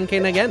your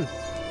flanking again.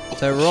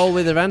 So roll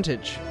with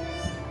advantage.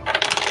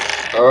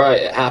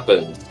 Alright, it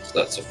happens.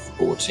 That's a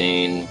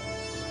 14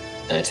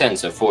 and a 10,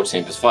 so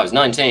 14 plus 5 is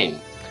 19.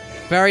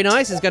 Very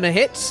nice, it's going to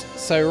hit.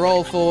 So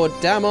roll for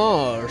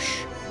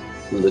damage.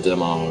 The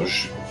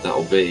damage.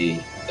 That'll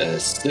be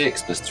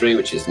 6 plus 3,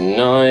 which is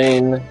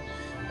 9.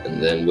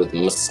 And then with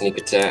my sneak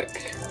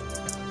attack,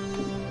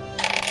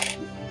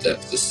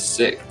 that's a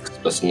 6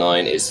 plus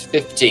 9 is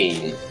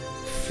 15.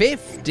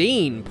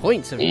 15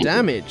 points of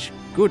damage.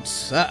 Good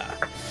sir.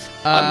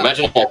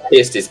 Imagine I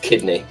pierced his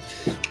kidney.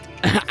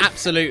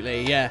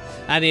 Absolutely, yeah.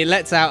 And he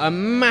lets out a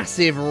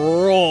massive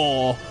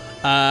roar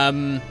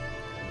and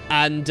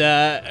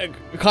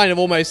kind of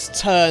almost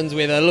turns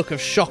with a look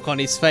of shock on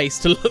his face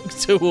to look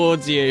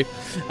towards you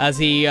as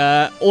he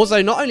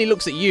also not only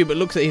looks at you but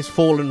looks at his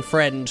fallen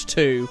friend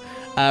too,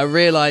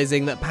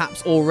 realising that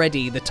perhaps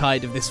already the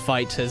tide of this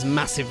fight has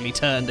massively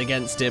turned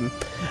against him.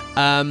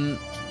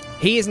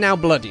 He is now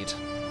bloodied.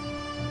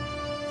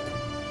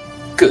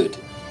 Good.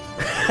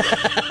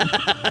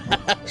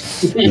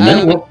 You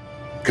know what?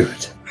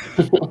 Good.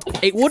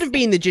 It would have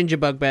been the ginger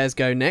bugbear's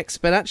go next,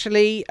 but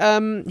actually,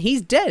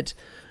 he's dead.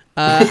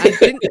 And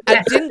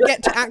didn't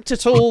get to act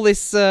at all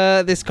this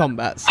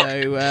combat.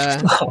 So,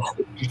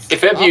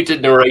 if ever you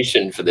did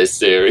narration for this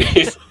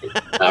series,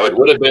 now it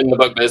would have been the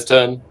bugbear's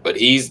turn, but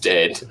he's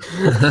dead.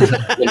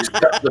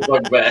 The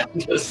bugbear.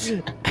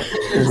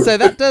 So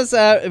that does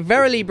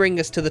verily bring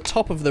us to the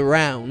top of the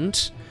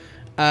round.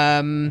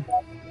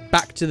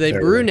 Back to the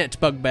brunette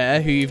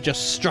bugbear, who you've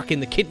just struck in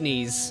the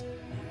kidneys,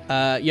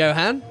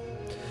 Johan.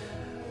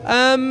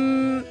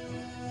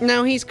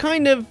 Now he's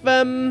kind of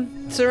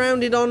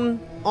surrounded on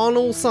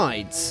all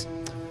sides,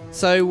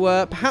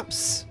 so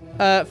perhaps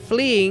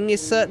fleeing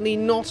is certainly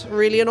not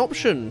really an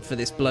option for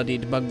this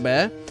bloodied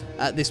bugbear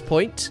at this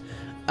point.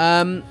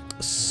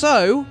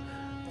 So,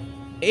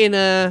 in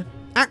an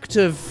act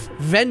of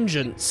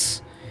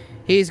vengeance,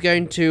 he's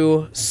going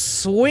to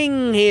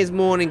swing his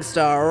Morning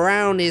Star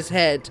around his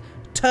head,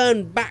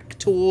 turn back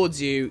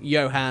towards you,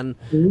 Johan,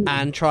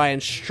 and try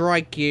and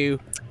strike you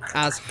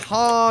as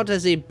hard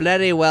as he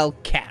bloody well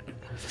can.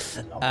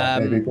 My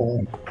baby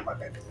boy.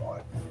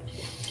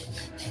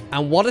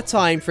 And what a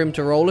time for him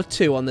to roll a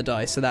 2 on the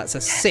dice. So that's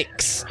a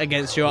 6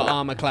 against your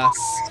armor class.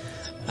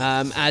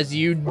 As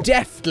you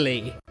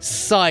deftly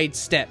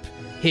sidestep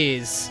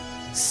his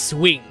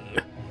swing,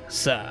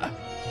 sir.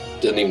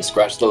 Didn't even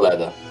scratch the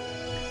leather.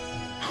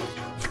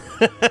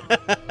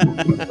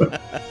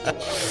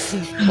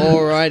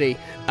 Alrighty.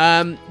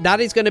 That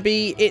is going to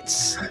be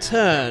its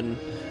turn.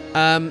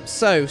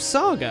 So,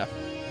 Saga,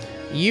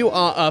 you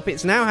are up.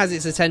 It now has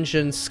its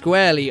attention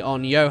squarely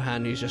on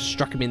Johan, who's just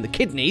struck him in the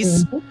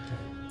kidneys. Mm-hmm.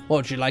 What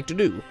would you like to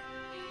do?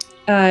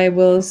 I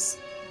will slash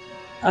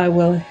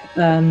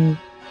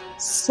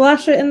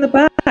it in the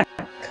back.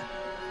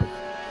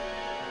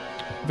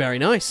 Very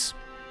nice.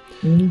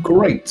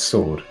 Great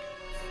sword.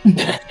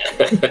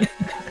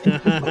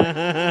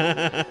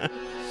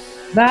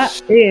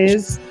 That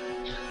is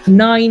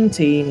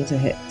 19 to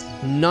hit.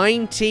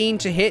 19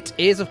 to hit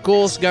is, of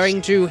course,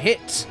 going to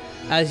hit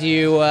as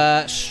you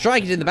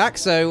strike it in the back.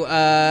 So,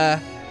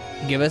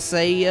 give us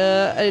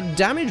a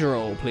damage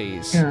roll,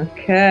 please.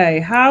 Okay.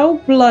 How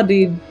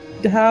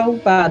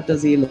bad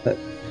does he look?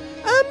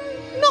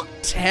 Not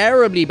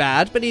terribly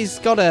bad, but he's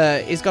got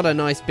a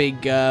nice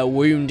big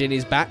wound in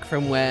his back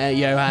from where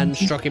Johan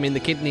struck him in the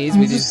kidneys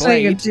with his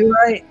blade. Do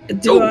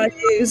I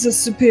use a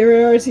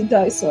superiority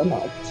dice or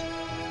not?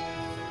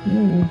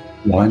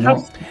 Why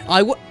not?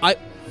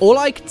 All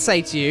I could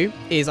say to you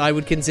is I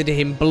would consider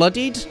him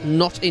bloodied,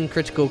 not in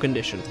critical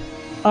condition.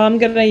 I'm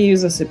gonna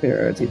use a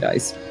superiority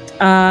dice.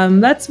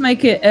 Let's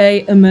make it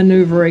a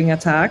maneuvering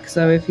attack.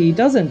 So if he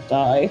doesn't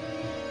die,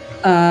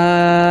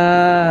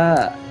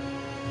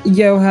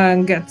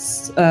 Johan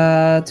gets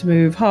to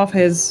move half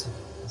his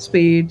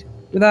speed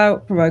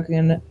without provoking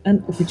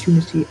an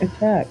opportunity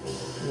attack.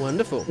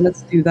 Wonderful. So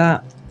let's do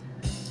that.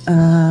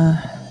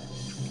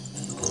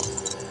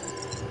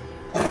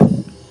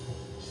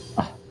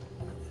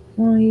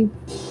 5.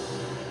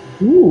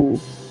 Ooh.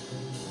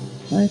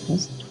 5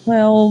 plus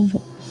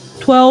 12.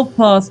 12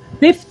 plus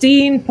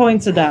 15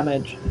 points of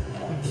damage.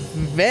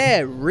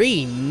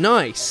 Very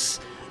nice.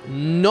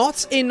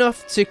 Not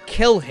enough to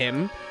kill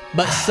him,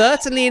 but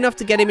certainly enough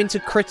to get him into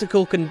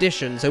critical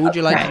condition. So would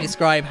you like to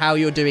describe how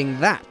you're doing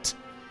that,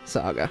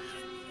 Saga?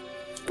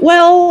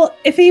 Well,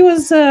 if he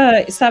was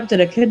stabbed in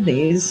the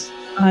kidneys,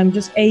 I'm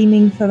just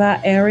aiming for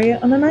that area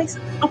on a nice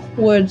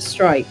upward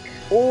strike.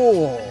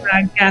 Oh.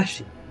 A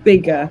gash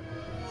bigger,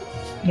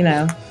 you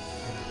know.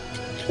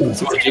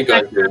 So what did you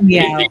guys do?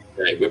 Yeah.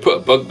 We put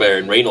a bugbear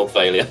in renal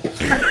failure.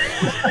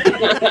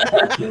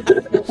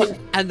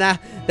 And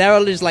there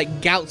are just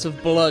like gouts of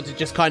blood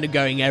just kind of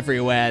going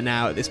everywhere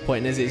now at this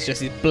point, as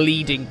it's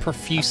bleeding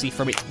profusely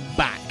from its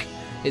back,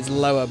 its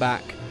lower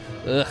back.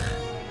 Ugh.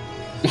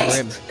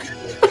 Grim.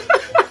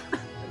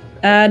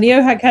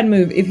 Johan can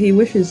move if he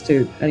wishes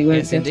to, and he won't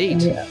Yes, get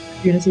indeed. any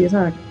opportunity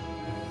attack.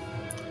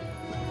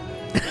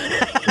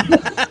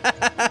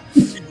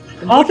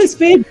 Half his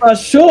speed, but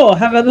sure,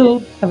 have a little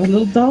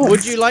dodge.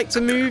 Would you like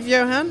to move,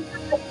 Johan?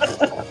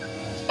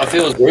 I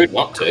feel it's rude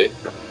not to.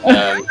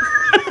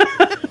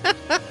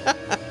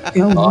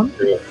 Go on.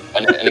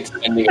 After an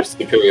extending of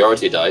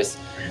superiority dice.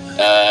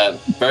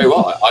 Very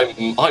well.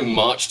 I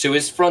march to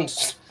his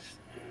front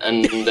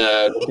and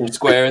look him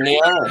square in the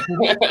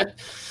eye.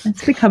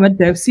 Let's become a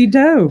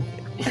do-si-do.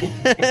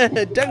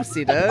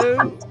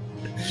 Do-si-do.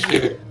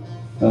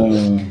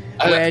 Uh,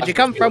 Where'd you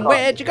come from?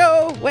 Where'd you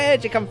go?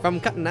 Where'd you come from,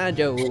 Cotton Eye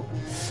Joe?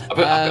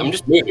 I'm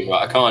just moving,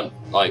 right? I can't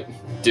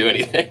do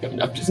anything.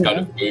 I'm just kind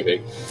of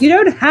moving. You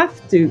don't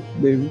have to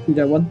move if you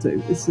don't want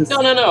to. It's just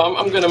No.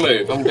 I'm going to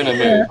move. I'm going to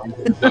move.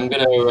 I'm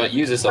going to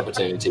use this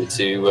opportunity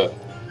to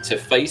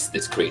face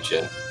this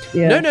creature.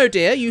 yeah. No,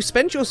 dear. You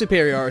spent your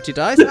superiority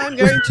dice. I'm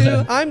going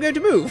to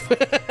move.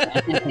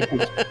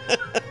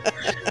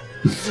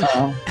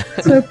 Oh,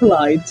 so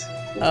polite.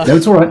 no,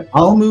 it's all right.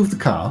 I'll move the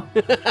car.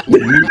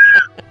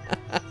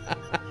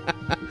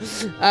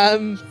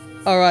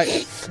 All right.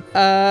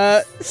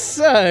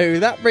 So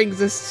that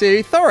brings us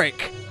to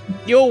Thoric.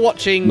 You're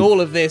watching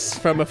all of this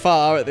from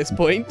afar at this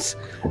point.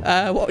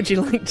 What would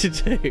you like to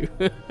do?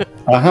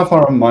 How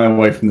far am I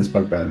away from this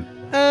bugbear?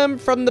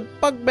 From the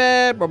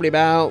bugbear, probably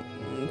about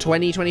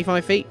 20,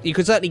 25 feet. You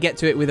could certainly get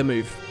to it with a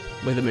move.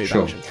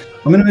 Sure. Action.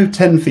 I'm going to move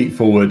 10 feet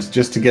forward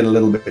just to get a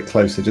little bit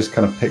closer, just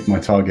kind of pick my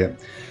target.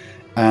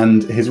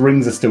 And his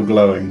rings are still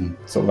glowing,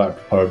 sort of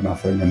apropos of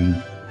nothing.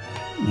 And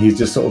he's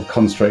just sort of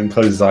concentrating,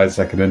 closes his eyes a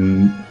second,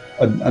 and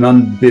an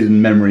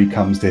unbidden memory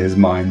comes to his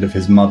mind of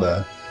his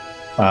mother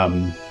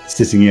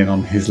sitting in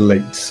on his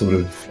late sort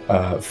of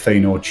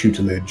Feanor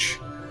tutelage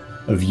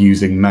of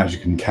using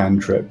magic and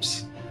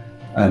cantrips.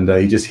 And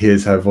he just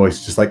hears her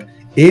voice just like,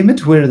 aim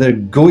it where they're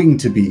going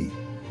to be,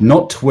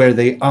 not where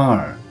they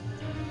are.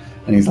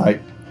 And he's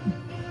like,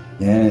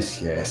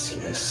 yes.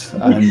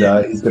 And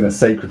he's going to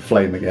Sacred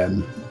Flame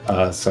again.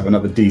 So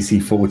another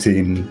DC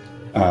 14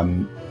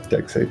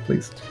 deck save,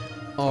 please.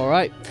 All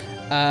right.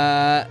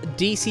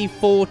 DC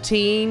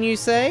 14, you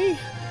say?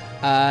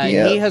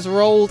 Yeah. He has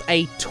rolled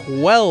a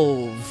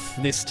 12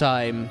 this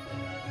time,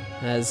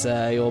 as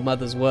your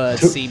mother's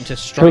words seem to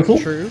strike total?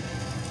 true.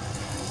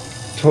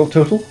 12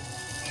 total?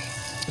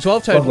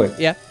 12 total.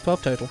 Lovely. Yeah,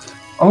 12 total.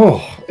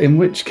 Oh, in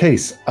which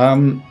case,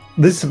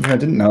 this is something I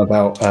didn't know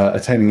about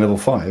attaining level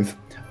 5.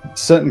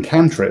 Certain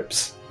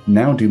cantrips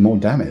now do more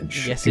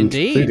damage. Yes,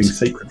 including indeed.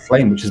 Sacred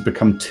Flame, which has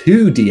become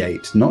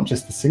 2d8, not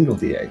just the single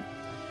d8.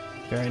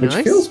 Very Which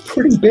nice. feels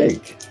pretty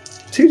big.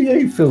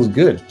 2d8 feels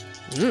good.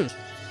 Mm.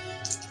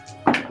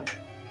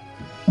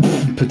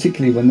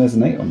 Particularly when there's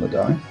an 8 on the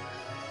die.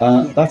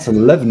 That's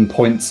 11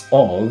 points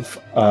of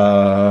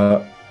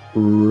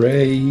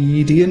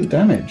radiant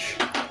damage.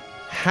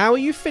 How are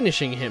you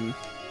finishing him?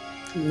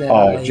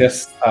 Oh,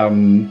 just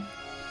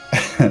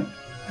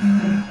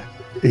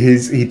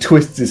he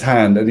twists his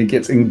hand and he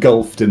gets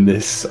engulfed in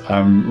this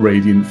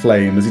radiant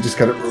flame as he just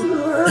kind of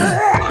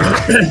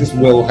just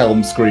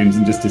Wilhelm screams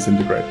and just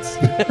disintegrates.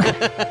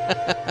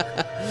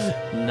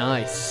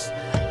 Nice.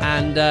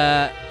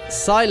 And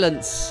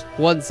silence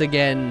once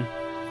again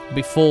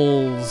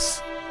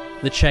befalls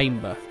the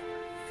chamber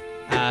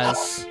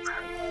as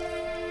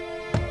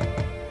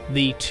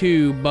the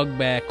 2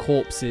 bugbear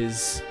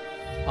corpses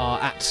are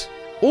at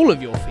all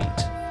of your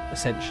feet,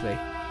 essentially,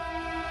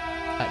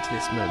 at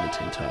this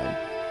moment in time.